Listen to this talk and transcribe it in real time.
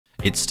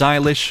It's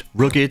stylish,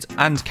 rugged,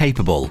 and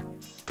capable.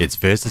 It's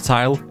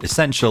versatile,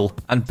 essential,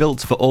 and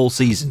built for all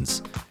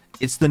seasons.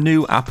 It's the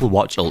new Apple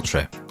Watch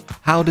Ultra.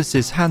 How does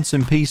this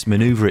handsome piece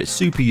maneuver its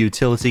super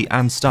utility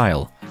and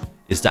style?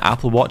 Is the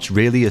Apple Watch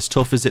really as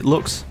tough as it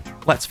looks?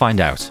 Let's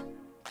find out.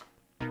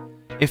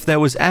 If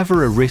there was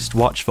ever a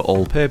wristwatch for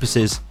all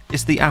purposes,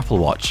 it's the Apple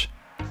Watch.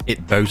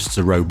 It boasts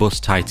a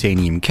robust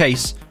titanium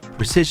case,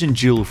 precision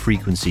dual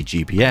frequency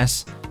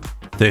GPS,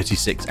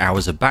 36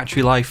 hours of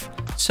battery life,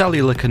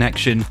 cellular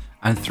connection,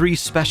 and 3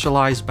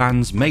 specialized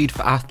bands made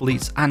for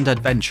athletes and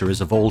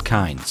adventurers of all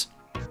kinds.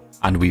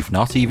 And we've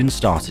not even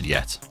started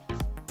yet.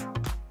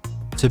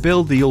 To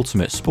build the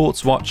ultimate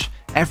sports watch,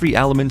 every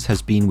element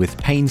has been with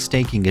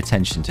painstaking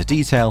attention to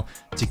detail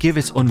to give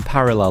it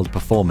unparalleled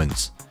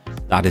performance.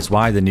 That is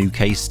why the new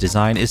case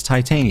design is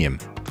titanium.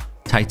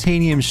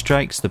 Titanium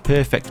strikes the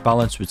perfect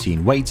balance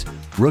between weight,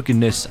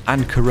 ruggedness,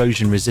 and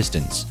corrosion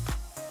resistance.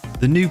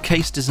 The new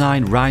case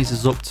design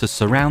rises up to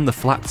surround the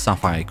flat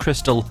sapphire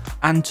crystal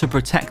and to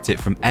protect it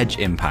from edge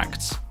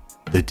impacts.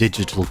 The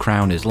digital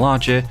crown is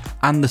larger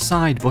and the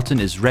side button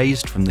is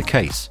raised from the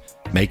case,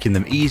 making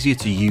them easier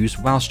to use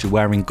whilst you're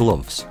wearing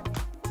gloves.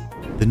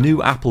 The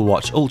new Apple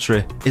Watch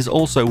Ultra is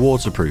also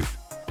waterproof.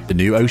 The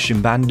new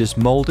Ocean Band is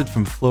moulded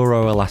from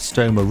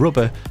fluoroelastomer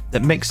rubber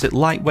that makes it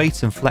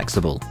lightweight and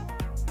flexible.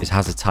 It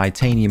has a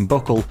titanium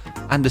buckle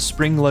and a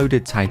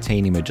spring-loaded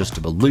titanium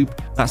adjustable loop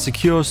that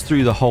secures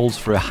through the holes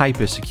for a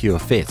hyper-secure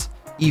fit,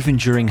 even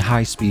during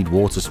high-speed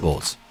water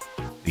sports.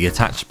 The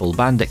attachable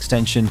band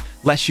extension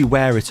lets you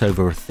wear it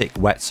over a thick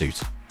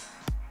wetsuit.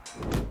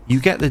 You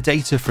get the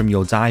data from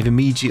your dive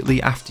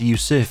immediately after you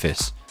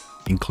surface,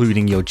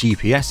 including your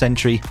GPS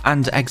entry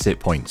and exit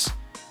points.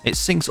 It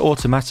syncs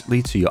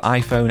automatically to your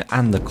iPhone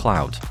and the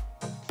cloud.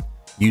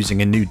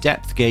 Using a new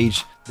depth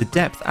gauge, the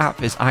Depth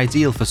app is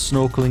ideal for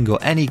snorkeling or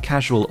any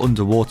casual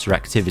underwater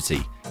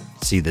activity.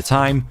 See the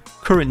time,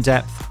 current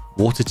depth,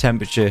 water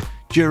temperature,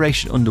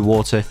 duration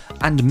underwater,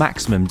 and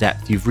maximum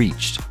depth you've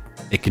reached.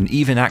 It can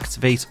even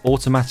activate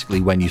automatically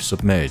when you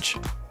submerge.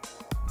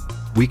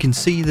 We can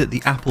see that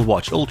the Apple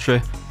Watch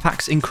Ultra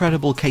packs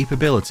incredible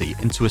capability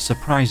into a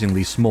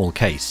surprisingly small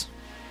case.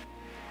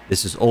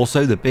 This is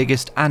also the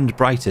biggest and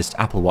brightest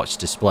Apple Watch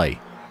display.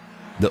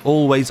 The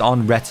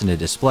always-on Retina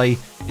display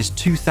is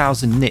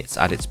 2000 nits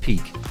at its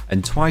peak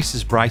and twice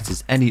as bright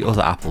as any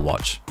other Apple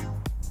Watch.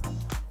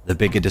 The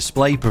bigger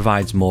display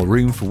provides more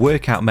room for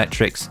workout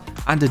metrics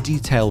and a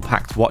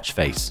detail-packed watch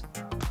face.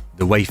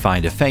 The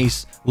Wayfinder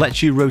face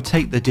lets you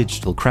rotate the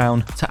digital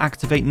crown to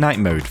activate night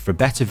mode for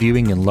better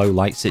viewing in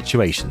low-light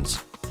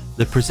situations.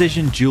 The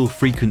precision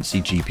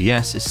dual-frequency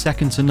GPS is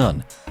second to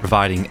none,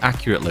 providing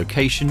accurate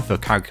location for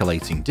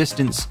calculating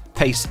distance,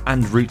 pace,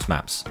 and route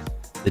maps.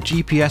 The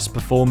GPS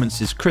performance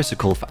is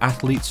critical for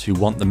athletes who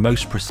want the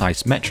most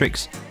precise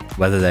metrics,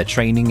 whether they're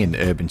training in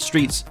urban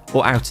streets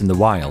or out in the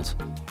wild.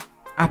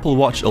 Apple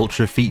Watch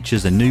Ultra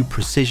features a new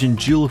precision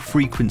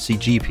dual-frequency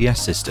GPS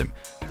system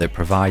that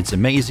provides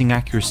amazing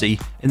accuracy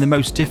in the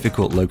most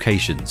difficult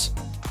locations.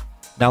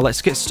 Now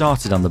let's get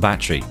started on the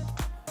battery.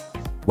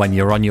 When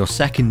you're on your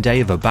second day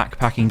of a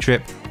backpacking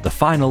trip, the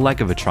final leg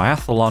of a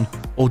triathlon,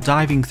 or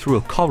diving through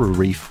a coral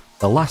reef,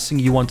 the last thing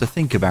you want to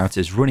think about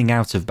is running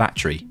out of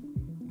battery.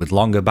 With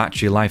longer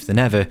battery life than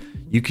ever,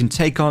 you can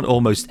take on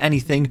almost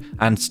anything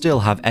and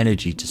still have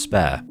energy to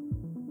spare.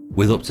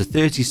 With up to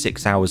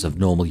 36 hours of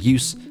normal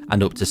use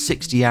and up to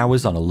 60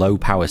 hours on a low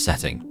power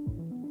setting.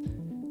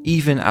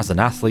 Even as an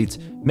athlete,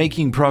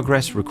 making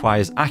progress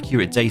requires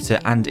accurate data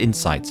and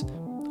insight.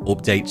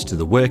 Updates to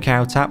the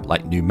workout app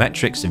like new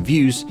metrics and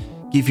views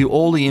give you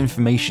all the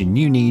information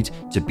you need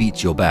to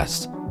beat your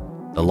best.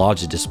 The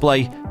larger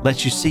display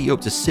lets you see up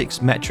to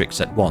 6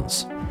 metrics at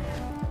once.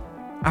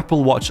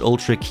 Apple Watch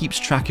Ultra keeps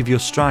track of your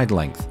stride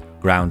length,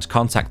 ground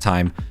contact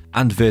time,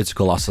 and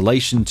vertical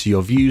oscillation to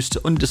your views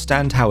to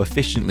understand how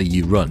efficiently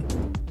you run.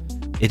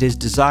 It is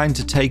designed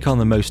to take on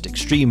the most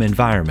extreme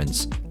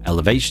environments,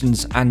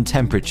 elevations, and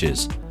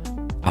temperatures.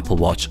 Apple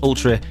Watch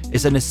Ultra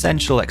is an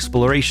essential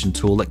exploration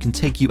tool that can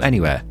take you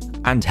anywhere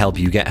and help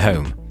you get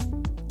home.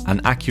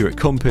 An accurate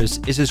compass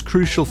is as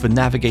crucial for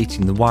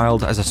navigating the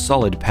wild as a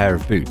solid pair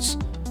of boots.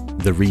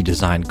 The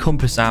redesigned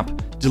Compass app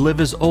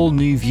delivers all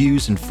new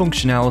views and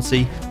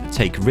functionality that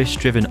take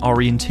wrist-driven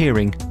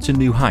orienteering to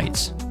new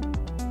heights.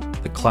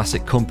 The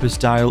classic compass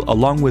dial,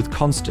 along with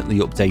constantly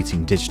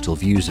updating digital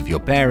views of your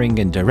bearing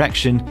and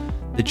direction,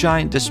 the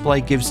giant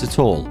display gives it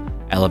all: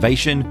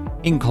 elevation,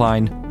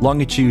 incline,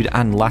 longitude,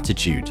 and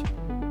latitude.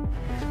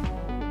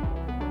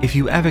 If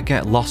you ever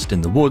get lost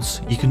in the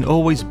woods, you can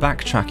always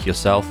backtrack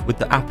yourself with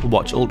the Apple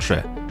Watch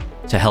Ultra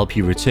to help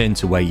you return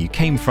to where you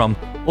came from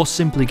or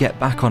simply get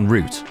back en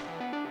route.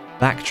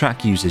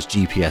 Backtrack uses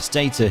GPS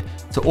data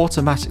to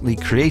automatically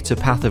create a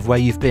path of where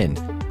you've been,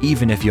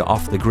 even if you're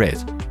off the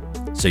grid,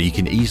 so you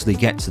can easily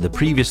get to the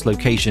previous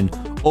location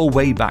or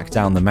way back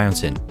down the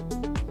mountain.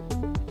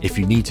 If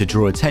you need to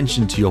draw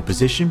attention to your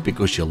position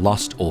because you're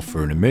lost or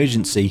for an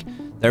emergency,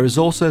 there is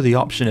also the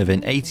option of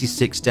an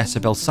 86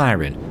 decibel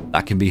siren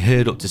that can be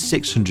heard up to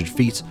 600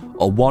 feet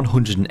or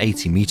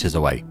 180 meters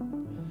away.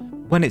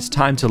 When it's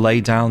time to lay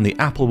down, the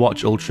Apple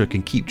Watch Ultra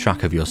can keep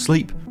track of your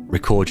sleep,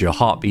 record your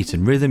heartbeat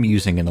and rhythm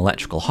using an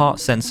electrical heart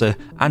sensor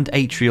and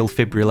atrial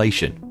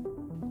fibrillation.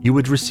 You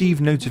would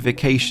receive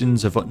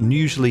notifications of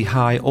unusually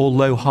high or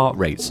low heart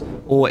rates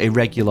or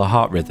irregular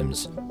heart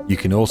rhythms. You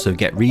can also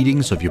get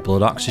readings of your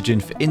blood oxygen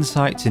for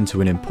insights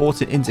into an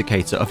important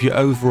indicator of your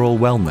overall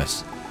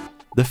wellness.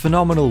 The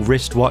phenomenal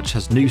wristwatch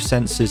has new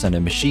sensors and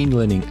a machine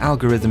learning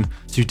algorithm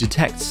to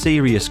detect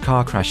serious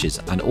car crashes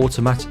and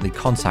automatically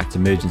contact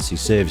emergency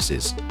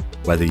services.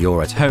 Whether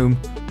you're at home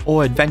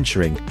or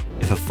adventuring,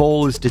 if a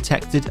fall is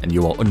detected and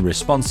you are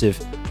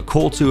unresponsive, a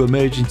call to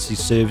emergency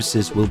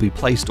services will be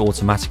placed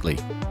automatically.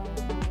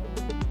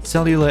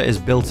 Cellular is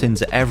built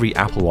into every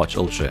Apple Watch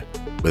Ultra.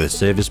 With a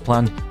service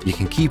plan, you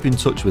can keep in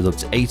touch with up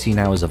to 18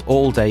 hours of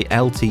all-day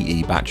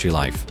LTE battery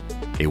life.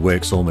 It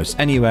works almost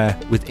anywhere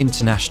with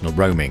international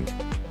roaming.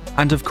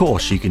 And of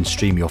course, you can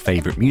stream your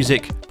favourite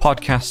music,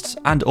 podcasts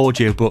and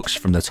audiobooks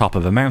from the top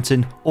of a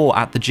mountain or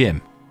at the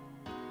gym.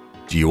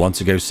 Do you want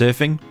to go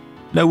surfing?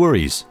 No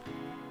worries.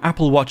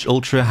 Apple Watch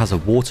Ultra has a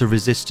water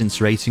resistance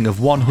rating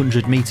of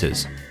 100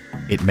 meters.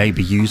 It may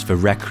be used for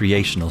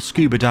recreational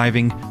scuba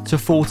diving to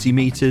 40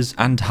 meters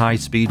and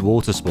high-speed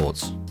water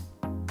sports.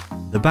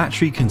 The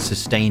battery can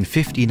sustain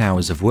 15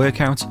 hours of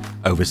workout,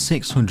 over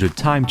 600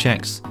 time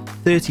checks,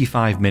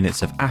 35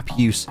 minutes of app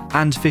use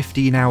and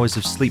 15 hours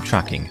of sleep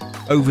tracking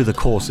over the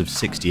course of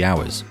 60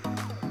 hours.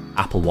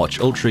 Apple Watch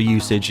Ultra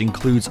usage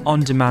includes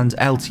on-demand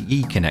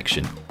LTE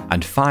connection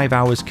and 5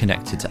 hours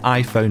connected to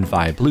iPhone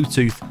via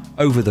Bluetooth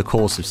over the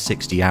course of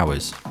 60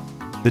 hours.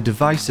 The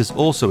device is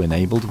also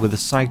enabled with a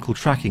cycle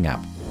tracking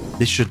app.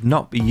 This should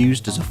not be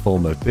used as a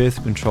form of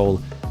birth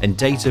control, and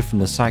data from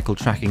the cycle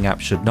tracking app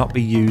should not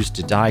be used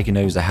to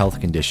diagnose a health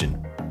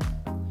condition.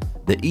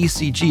 The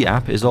ECG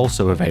app is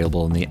also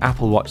available in the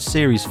Apple Watch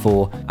Series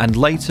 4 and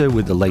later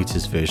with the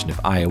latest version of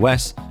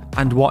iOS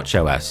and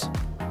watchOS.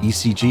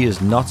 ECG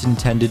is not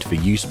intended for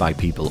use by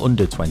people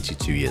under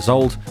 22 years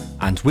old,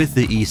 and with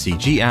the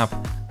ECG app,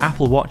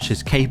 Apple Watch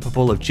is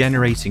capable of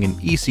generating an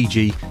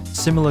ECG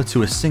similar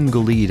to a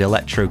single-lead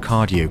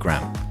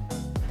electrocardiogram.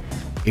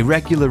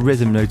 Irregular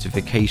rhythm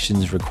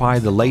notifications require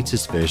the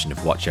latest version of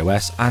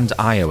watchOS and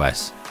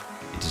iOS.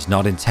 It is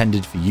not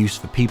intended for use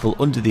for people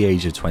under the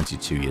age of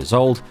 22 years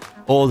old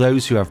or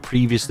those who have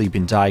previously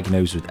been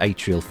diagnosed with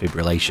atrial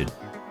fibrillation.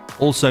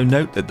 Also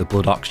note that the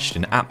blood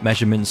oxygen app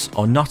measurements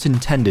are not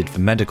intended for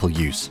medical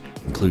use,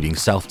 including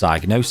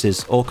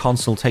self-diagnosis or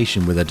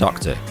consultation with a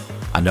doctor,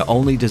 and are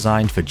only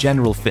designed for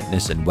general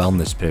fitness and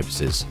wellness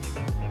purposes.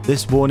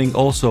 This warning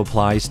also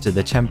applies to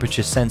the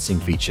temperature sensing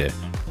feature.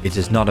 It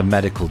is not a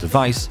medical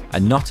device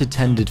and not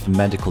intended for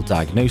medical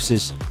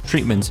diagnosis,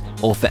 treatment,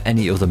 or for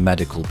any other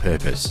medical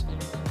purpose.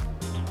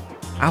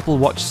 Apple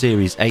Watch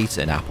Series 8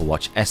 and Apple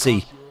Watch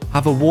SE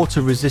have a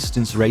water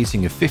resistance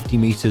rating of 50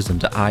 meters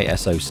under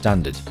ISO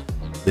standard.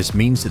 This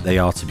means that they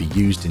are to be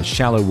used in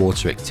shallow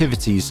water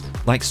activities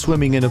like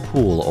swimming in a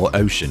pool or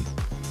ocean.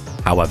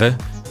 However,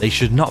 they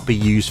should not be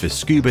used for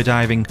scuba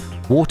diving,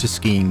 water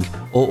skiing,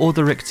 or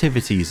other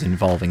activities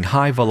involving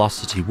high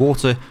velocity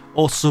water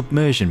or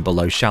submersion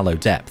below shallow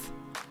depth.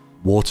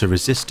 Water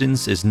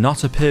resistance is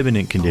not a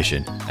permanent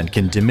condition and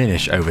can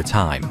diminish over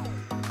time.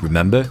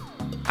 Remember,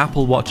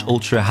 Apple Watch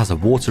Ultra has a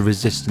water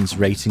resistance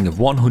rating of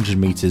 100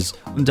 meters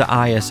under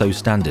ISO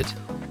standard.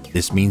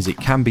 This means it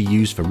can be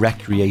used for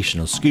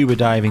recreational scuba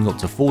diving up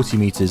to 40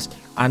 meters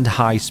and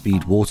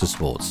high-speed water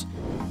sports.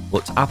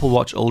 But Apple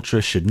Watch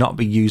Ultra should not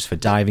be used for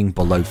diving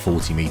below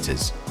 40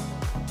 meters.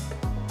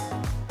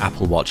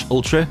 Apple Watch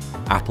Ultra,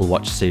 Apple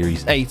Watch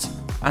Series 8,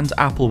 and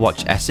Apple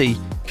Watch SE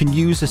can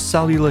use a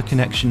cellular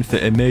connection for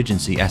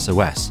emergency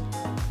SOS.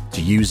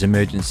 To use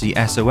emergency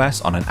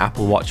SOS on an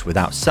Apple Watch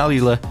without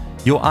cellular,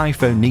 your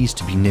iPhone needs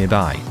to be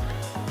nearby.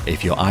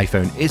 If your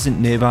iPhone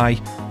isn't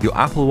nearby, your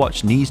Apple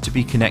Watch needs to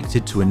be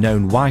connected to a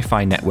known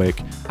Wi-Fi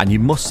network and you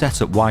must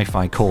set up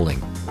Wi-Fi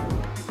calling.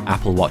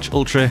 Apple Watch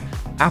Ultra,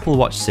 Apple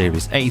Watch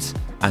Series 8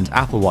 and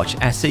Apple Watch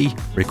SE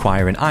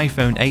require an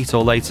iPhone 8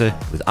 or later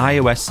with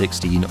iOS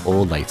 16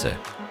 or later.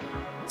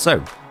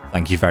 So,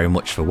 thank you very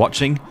much for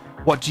watching.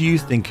 What do you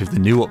think of the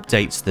new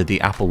updates to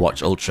the Apple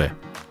Watch Ultra?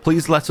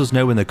 Please let us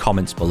know in the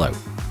comments below.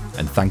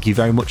 And thank you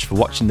very much for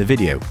watching the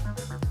video.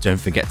 Don't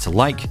forget to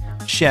like,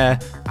 share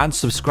and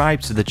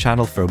subscribe to the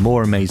channel for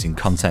more amazing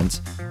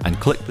content, and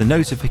click the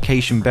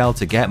notification bell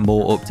to get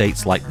more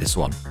updates like this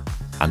one.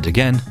 And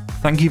again,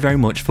 thank you very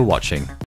much for watching.